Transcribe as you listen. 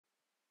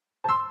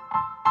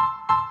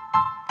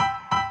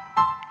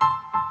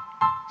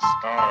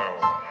Style.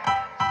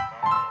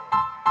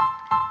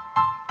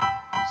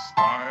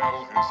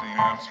 Style is the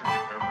answer to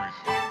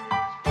everything.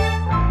 A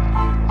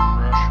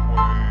fresh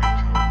way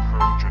to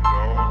approach a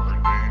dull or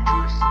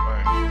dangerous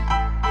thing.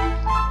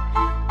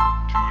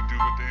 To do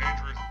a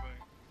dangerous thing.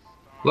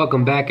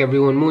 Welcome back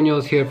everyone,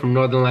 Munoz here from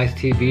Northern Lights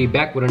TV,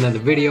 back with another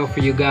video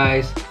for you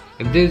guys.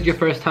 If this is your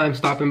first time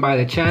stopping by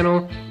the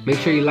channel, make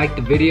sure you like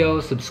the video,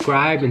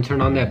 subscribe, and turn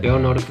on that bell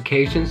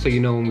notification so you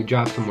know when we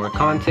drop some more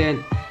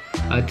content.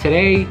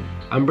 Today,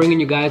 I'm bringing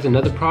you guys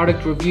another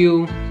product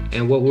review,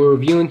 and what we're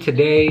reviewing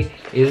today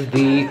is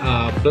the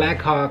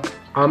Blackhawk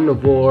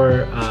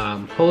Omnivore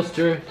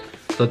holster.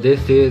 So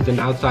this is an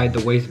outside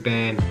the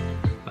waistband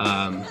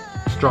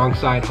strong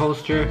side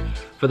holster.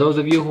 For those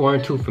of you who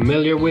aren't too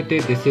familiar with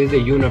it, this is a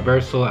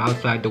universal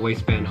outside the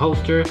waistband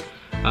holster.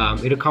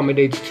 It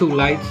accommodates two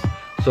lights.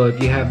 So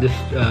if you have this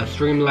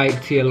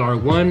Streamlight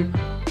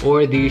TLR1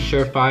 or the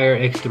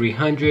Surefire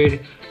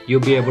X300, you'll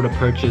be able to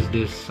purchase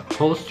this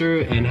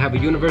holster and have a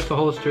universal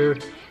holster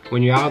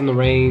when you're out in the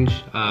range,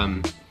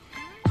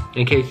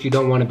 in case you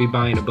don't want to be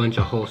buying a bunch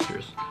of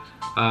holsters.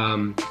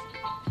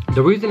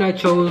 The reason I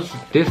chose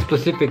this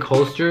specific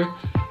holster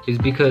is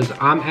because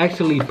I'm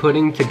actually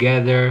putting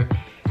together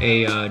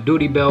a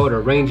duty belt or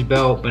range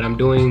belt, but I'm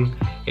doing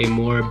a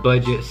more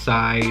budget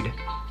side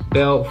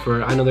belt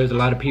for, I know there's a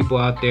lot of people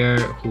out there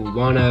who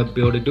want to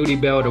build a duty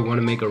belt or want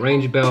to make a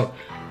range belt,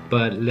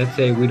 but let's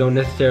say we don't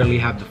necessarily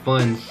have the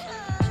funds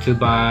to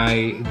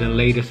buy the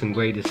latest and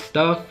greatest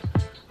stuff.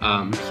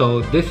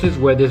 So this is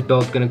where this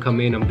belt's gonna come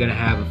in. I'm gonna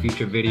have a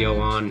future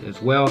video on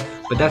as well,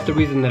 but that's the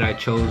reason that I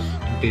chose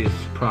this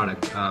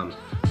product.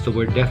 So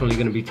we're definitely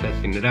gonna be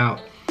testing it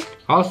out.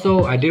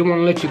 Also, I did want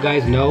to let you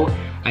guys know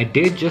I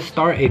did just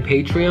start a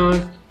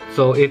Patreon.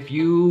 So if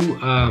you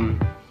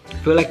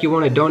feel like you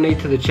want to donate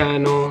to the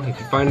channel, if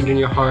you find it in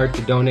your heart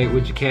to donate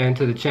what you can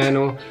to the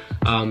channel,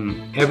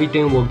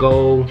 everything will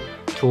go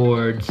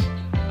towards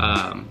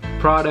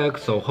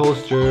products, so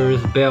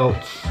holsters,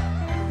 belts,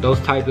 those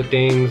type of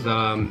things.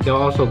 They'll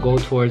also go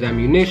towards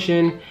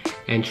ammunition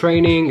and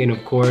training, and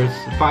of course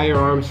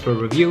firearms for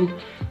review.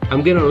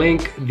 I'm gonna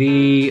link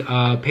the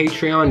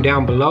Patreon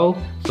down below,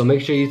 so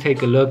make sure you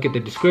take a look at the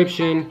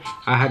description.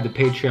 I have the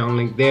Patreon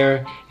link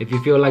there. If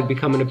you feel like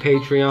becoming a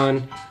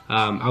Patreon,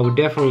 I would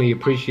definitely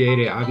appreciate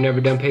it. I've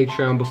never done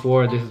Patreon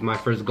before. This is my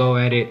first go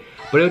at it,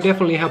 but it'll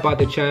definitely help out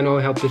the channel,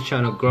 help this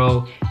channel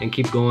grow and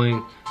keep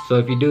going. So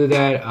if you do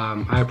that,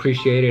 I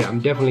appreciate it. I'm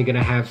definitely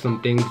gonna have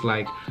some things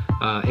like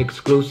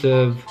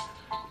exclusive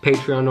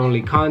Patreon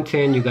only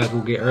content. You guys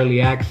will get early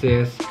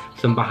access,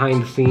 some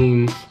behind the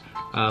scenes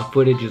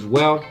footage as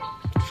well.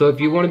 So if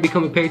you want to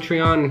become a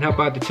Patreon and help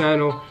out the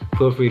channel,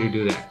 feel free to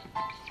do that.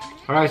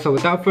 Alright, so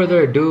without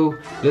further ado,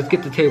 let's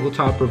get the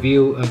tabletop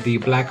review of the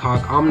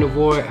Blackhawk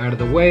Omnivore out of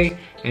the way,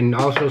 and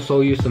also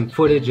show you some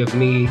footage of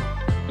me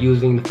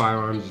using the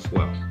firearms as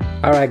well.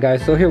 Alright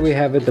guys, so here we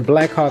have it, the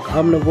Blackhawk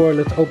Omnivore.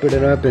 Let's open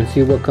it up and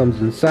see what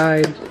comes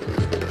inside.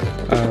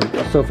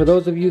 So for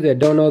those of you that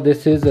don't know,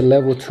 this is a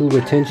level 2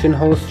 retention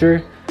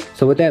holster.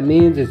 So what that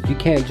means is you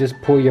can't just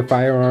pull your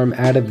firearm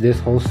out of this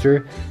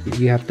holster.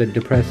 You have to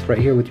depress right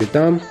here with your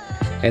thumb,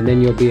 and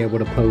then you'll be able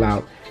to pull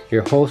out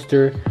your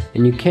holster.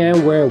 And you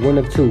can wear it one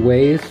of two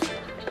ways.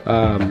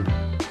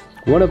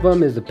 One of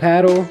them is a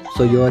paddle,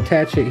 so you'll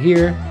attach it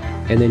here,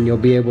 and then you'll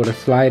be able to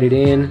slide it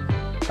in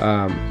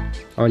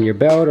on your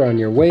belt or on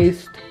your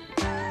waist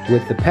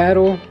with the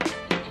paddle.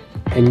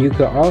 And you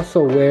could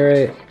also wear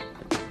it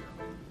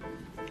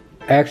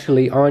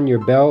actually on your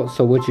belt.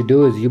 So what you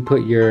do is you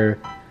put your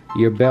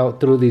belt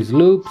through these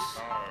loops,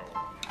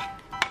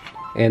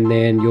 and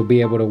then you'll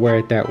be able to wear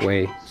it that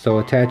way. So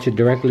attach it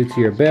directly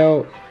to your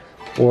belt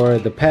or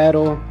the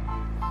paddle,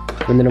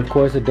 and then of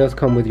course it does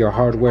come with your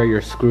hardware,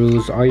 your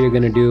screws. All you're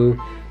gonna do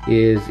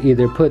is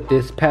either put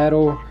this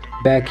paddle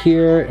back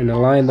here and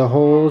align the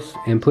holes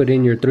and put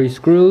in your 3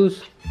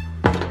 screws,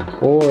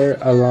 or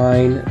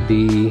align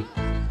the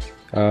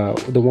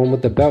one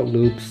with the belt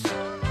loops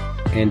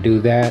and do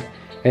that.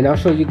 And I'll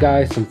show you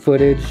guys some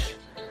footage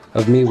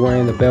of me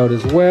wearing the belt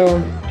as well.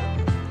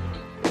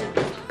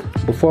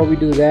 Before we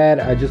do that,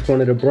 I just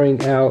wanted to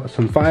bring out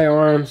some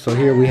firearms. So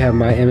here we have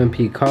my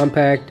M&P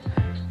Compact,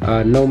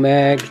 no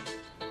mag,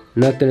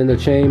 nothing in the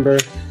chamber.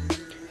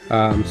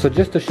 So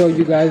just to show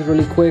you guys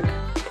really quick,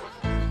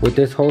 with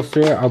this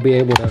holster I'll be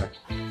able to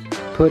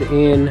put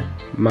in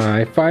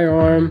my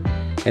firearm,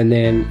 and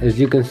then as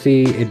you can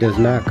see, it does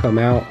not come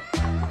out.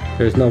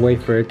 There's no way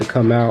for it to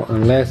come out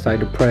unless I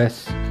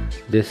depress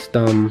this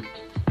thumb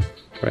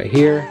right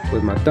here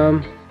with my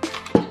thumb,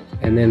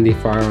 and then the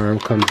firearm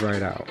comes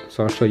right out.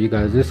 So I'll show you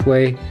guys this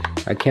way.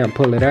 I can't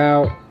pull it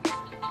out.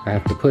 I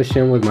have to push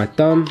in with my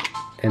thumb,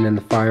 and then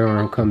the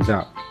firearm comes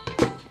out.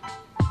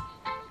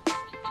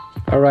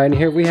 Alright, and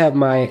here we have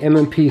my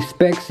M&P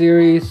Spec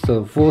Series,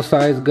 so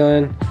full-size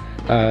gun.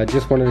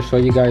 Just wanted to show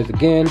you guys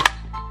again.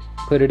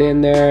 Put it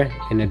in there,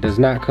 and it does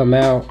not come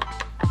out.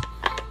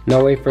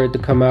 No way for it to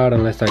come out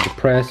unless I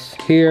depress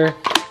here,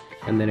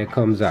 and then it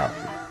comes out.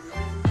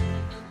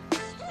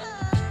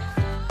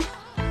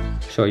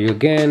 Show you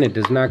again, it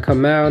does not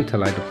come out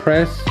until I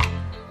depress.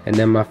 and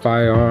then my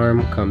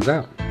firearm comes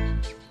out.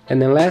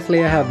 And then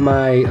lastly, I have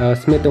my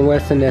Smith &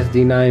 Wesson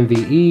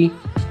SD9VE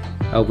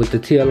with the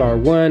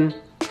TLR1.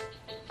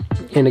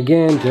 And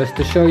again, just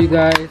to show you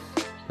guys,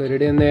 put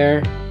it in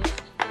there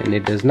and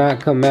it does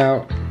not come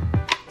out.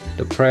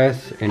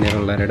 Depress and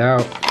it'll let it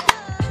out.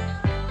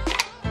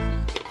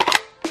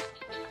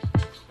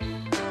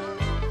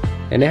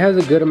 And it has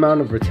a good amount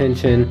of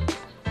retention.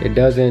 It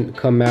doesn't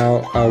come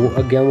out.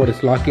 Again, what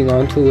it's locking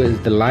onto is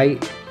the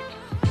light.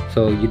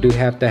 So you do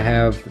have to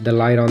have the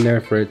light on there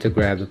for it to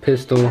grab the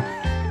pistol.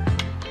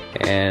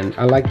 And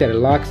I like that it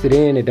locks it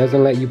in. It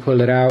doesn't let you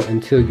pull it out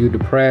until you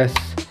depress,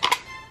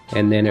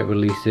 and then it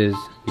releases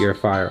your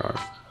firearm.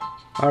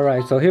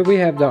 Alright, so here we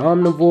have the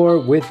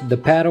Omnivore with the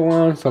paddle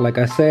on. So like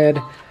I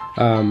said,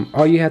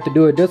 all you have to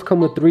do, it does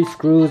come with 3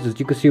 screws, as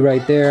you can see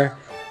right there.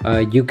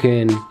 You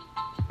can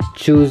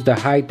choose the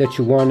height that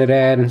you want it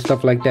at and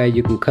stuff like that.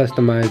 You can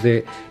customize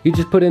it. You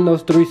just put in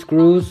those 3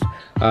 screws,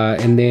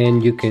 and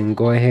then you can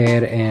go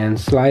ahead and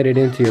slide it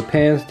into your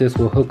pants. This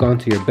will hook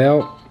onto your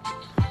belt.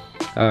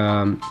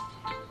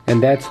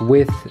 And that's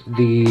with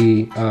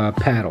the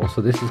paddle.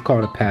 So this is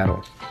called a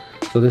paddle.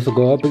 So this will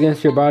go up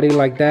against your body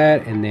like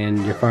that, and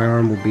then your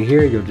firearm will be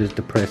here. You'll just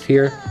depress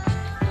here.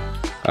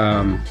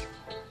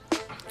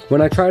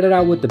 When I tried it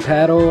out with the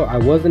paddle, I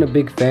wasn't a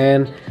big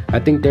fan. I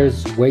think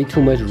there's way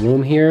too much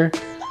room here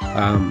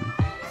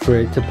for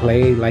it to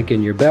play like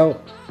in your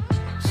belt.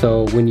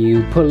 So when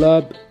you pull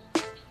up,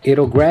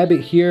 it'll grab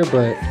it here,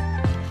 but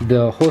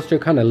the holster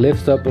kind of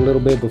lifts up a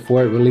little bit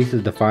before it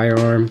releases the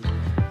firearm.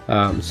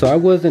 So I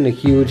wasn't a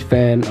huge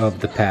fan of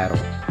the paddle.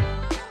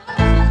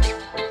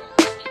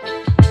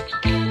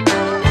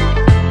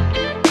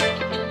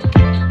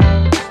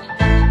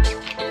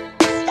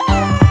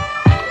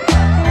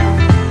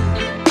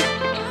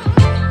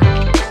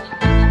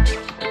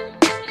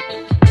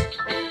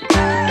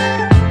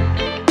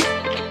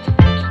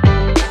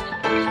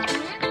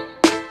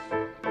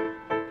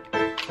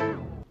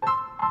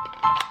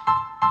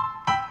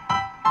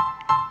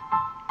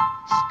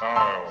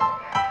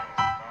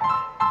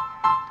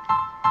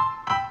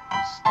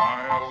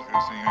 Style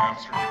is the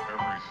answer to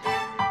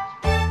everything.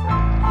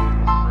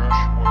 A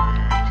fresh way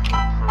to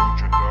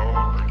approach a dull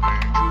or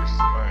dangerous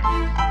thing.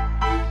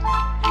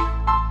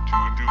 To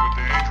do a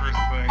dangerous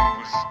thing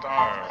with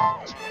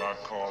style is what I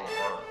call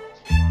art.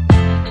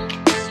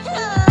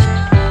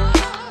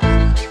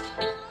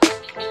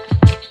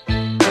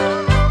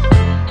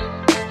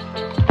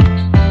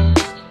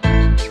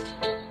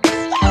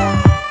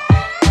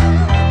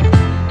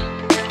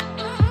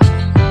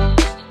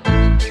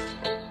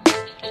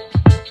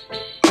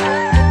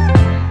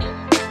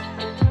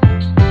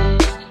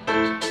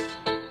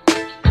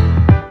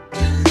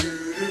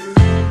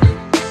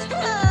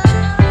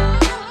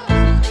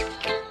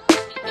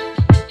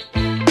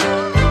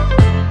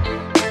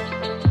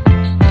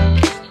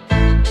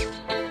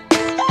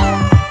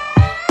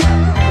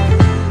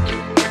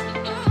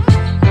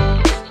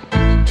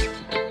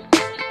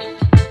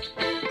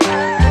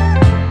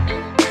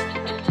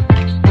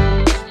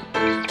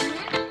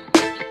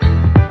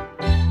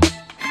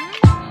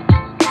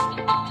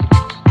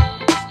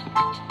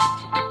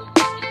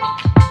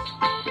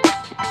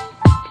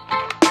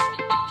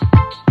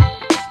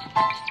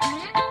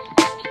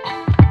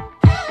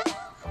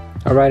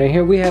 Alright, and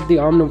here we have the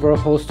Omnivore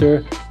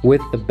holster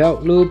with the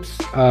belt loops.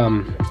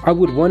 I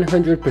would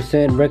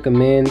 100%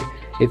 recommend,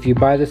 if you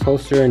buy this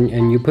holster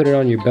and you put it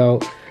on your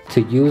belt,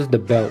 to use the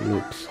belt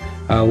loops.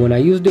 When I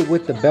used it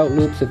with the belt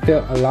loops, it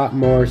felt a lot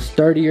more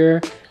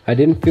sturdier. I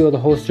didn't feel the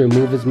holster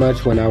move as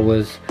much when I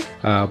was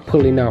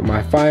pulling out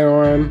my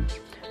firearm.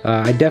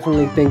 I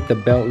definitely think the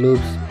belt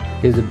loops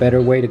is a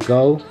better way to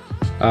go.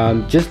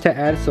 Just to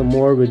add some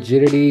more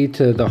rigidity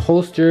to the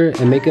holster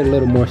and make it a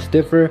little more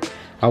stiffer,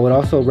 I would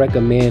also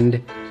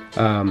recommend,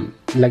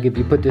 like if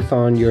you put this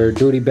on your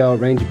duty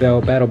belt, range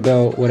belt, battle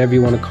belt, whatever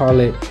you want to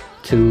call it,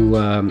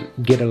 to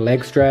get a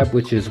leg strap,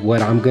 which is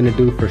what I'm gonna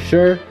do for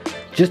sure,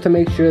 just to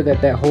make sure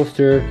that that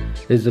holster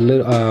is a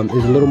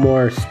little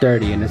more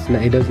sturdy and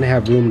it doesn't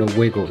have room to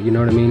wiggle. You know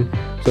what I mean?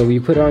 So when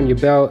you put it on your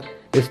belt,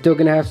 it's still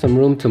gonna have some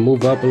room to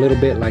move up a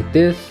little bit like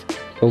this,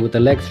 but with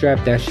the leg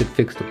strap, that should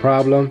fix the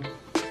problem.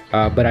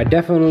 But I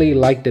definitely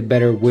liked it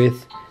better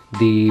with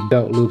the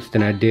belt loops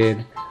than I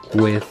did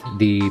with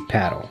the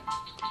paddle.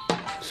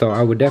 So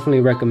I would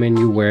definitely recommend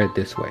you wear it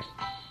this way.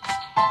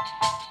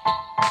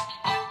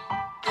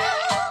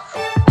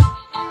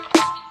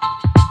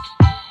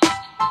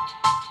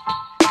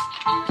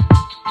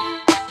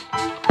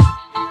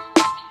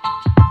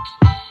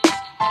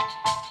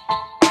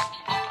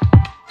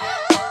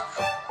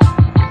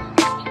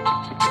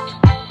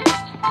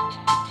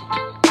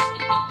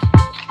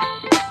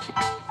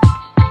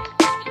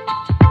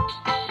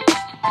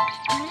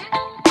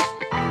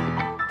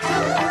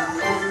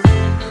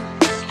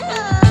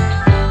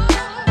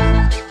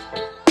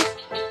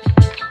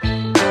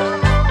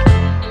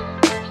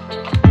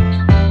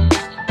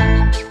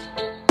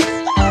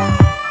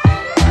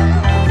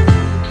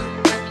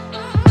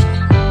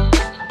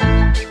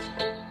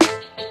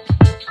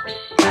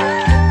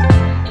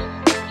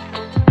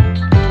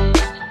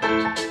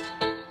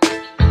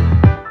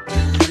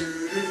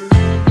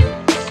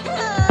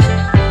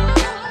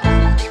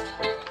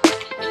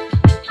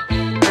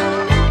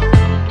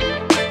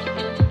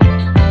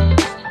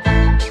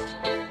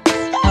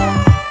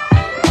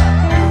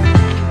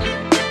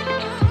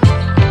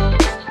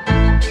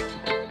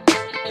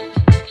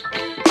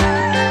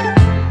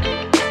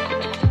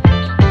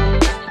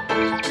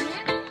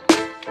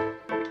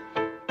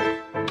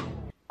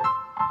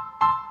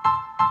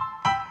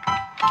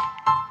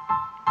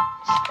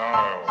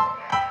 style.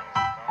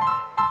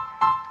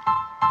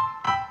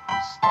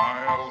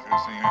 Style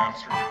is the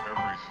answer to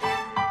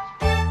everything.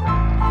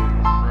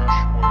 A fresh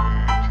way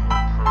to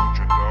approach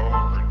a dull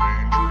or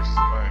dangerous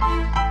thing.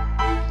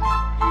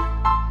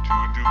 To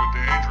do a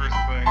dangerous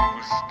thing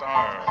with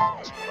style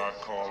is what I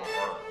call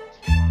art.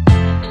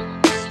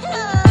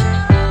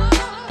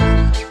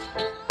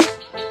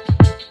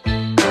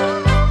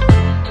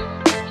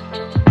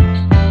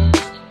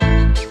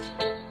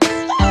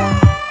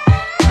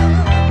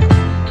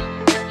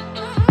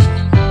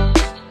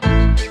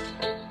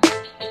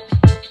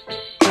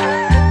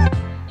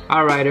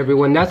 Alright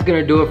everyone, that's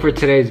gonna do it for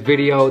today's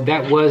video.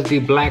 That was the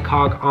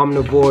Blackhawk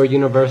Omnivore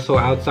Universal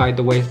Outside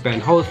the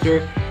Waistband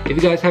Holster. If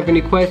you guys have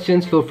any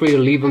questions, feel free to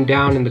leave them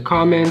down in the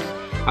comments.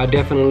 I'll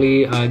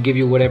definitely give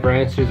you whatever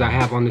answers I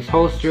have on this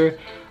holster.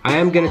 I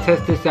am gonna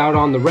test this out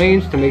on the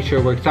range to make sure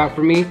it works out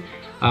for me.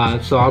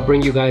 So I'll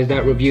bring you guys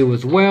that review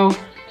as well.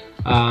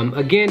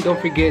 Again,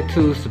 don't forget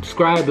to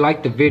subscribe,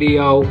 like the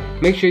video.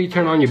 Make sure you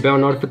turn on your bell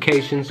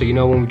notification so you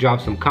know when we drop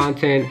some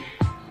content.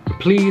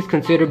 Please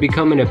consider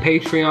becoming a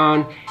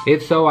Patreon.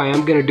 If so, I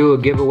am gonna do a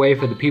giveaway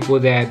for the people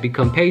that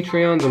become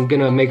Patreons. I'm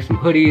gonna make some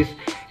hoodies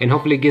and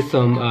hopefully get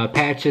some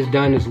patches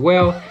done as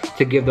well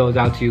to give those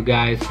out to you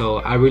guys. So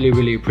I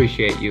really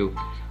appreciate you.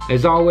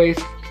 As always,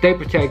 stay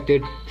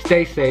protected,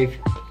 stay safe,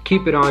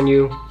 keep it on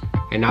you,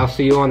 and I'll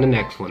see you on the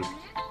next one.